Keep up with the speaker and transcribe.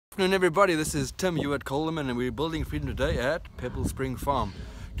afternoon, everybody. This is Tim Hewitt-Coleman, and we're building freedom today at Pebble Spring Farm.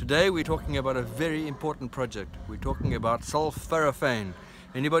 Today we're talking about a very important project. We're talking about sulforaphane.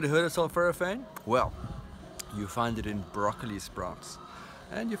 Anybody heard of sulforaphane? Well, you find it in broccoli sprouts,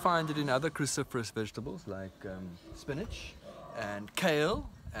 and you find it in other cruciferous vegetables like spinach and kale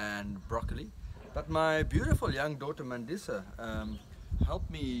and broccoli. But my beautiful young daughter Mandisa helped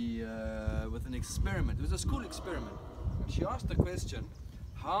me with an experiment. It was a school experiment. She asked the question,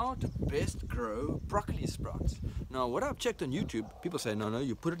 how to best grow broccoli sprouts. Now, what I've checked on YouTube, people say, no,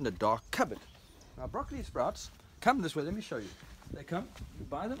 you put it in a dark cupboard. Now, broccoli sprouts come this way. Let me show you. They come, you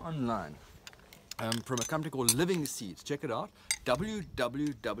buy them online from a company called Living Seeds. Check it out,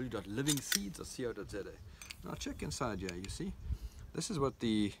 www.livingseeds.co.za. Now, check inside here, you see? This is what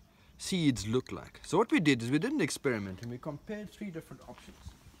the seeds look like. So what we did is we did an experiment and we compared 3 different options.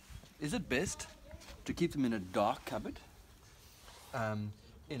 Is it best to keep them in a dark cupboard,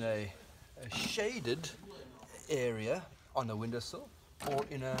 in a shaded area on a windowsill, or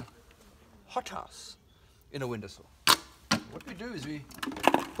in a hothouse in a windowsill? What we do is we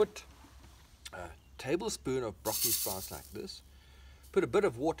put a tablespoon of broccoli sprouts like this, put a bit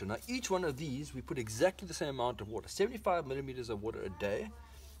of water. Now each one of these we put exactly the same amount of water, 75 millimeters of water a day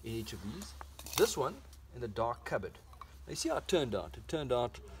in each of these. This one in the dark cupboard. Now you see how it turned out? It turned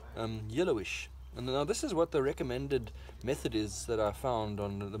out yellowish. And now this is what the recommended method is that I found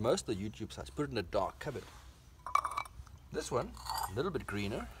on most of the YouTube sites. Put it in a dark cupboard. This one, a little bit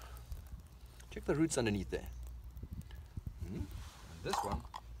greener. Check the roots underneath there. And this one,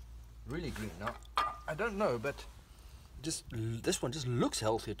 really green. Now, I don't know, but this one just looks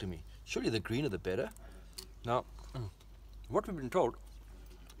healthier to me. Surely the greener the better. Now, what we've been told,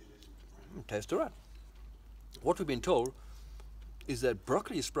 tastes alright. What we've been told is that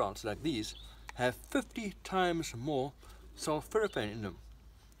broccoli sprouts like these have 50 times more sulforaphane in them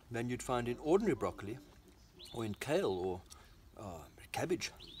than you'd find in ordinary broccoli or in kale or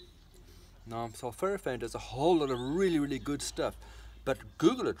cabbage. Now, sulforaphane does a whole lot of really good stuff, but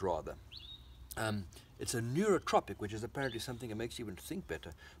Google it rather. It's a neurotropic, which is apparently something that makes you even think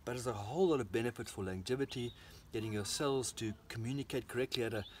better, but has a whole lot of benefits for longevity, getting your cells to communicate correctly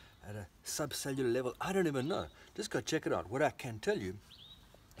at a subcellular level. I don't even know. Just go check it out. What I can tell you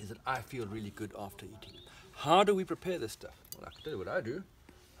is that I feel really good after eating it. How do we prepare this stuff? Well, I can tell you what I do.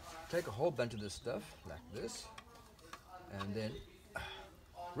 Take a whole bunch of this stuff like this, and then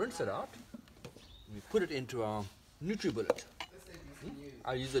rinse it out. We put it into our NutriBullet.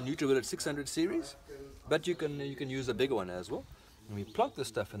 I use the NutriBullet 600 series, but you can use a bigger one as well. And we plonk the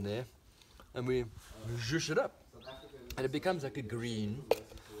stuff in there, and we zhoosh it up, and it becomes like a green,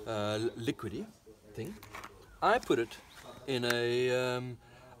 liquidy thing. I put it in a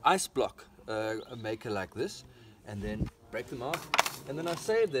ice block maker like this, and then break them off, and then I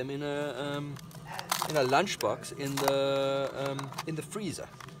save them in a lunchbox in the freezer.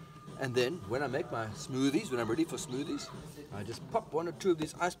 And then when I make my smoothies, when I'm ready for smoothies, I just pop 1 or 2 of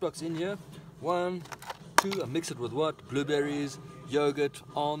these ice blocks in here. 1, 2, I mix it with what? Blueberries, yogurt,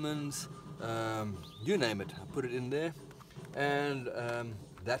 almonds, you name it. I put it in there, and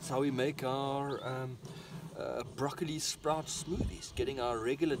that's how we make our broccoli sprout smoothies, getting our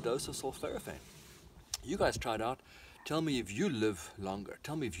regular dose of sulforaphane. You guys try it out. Tell me if you live longer.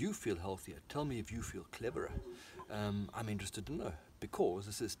 Tell me if you feel healthier. Tell me if you feel cleverer. I'm interested to know, because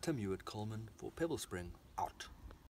this is Tim Hewitt-Coleman for Pebble Spring, out.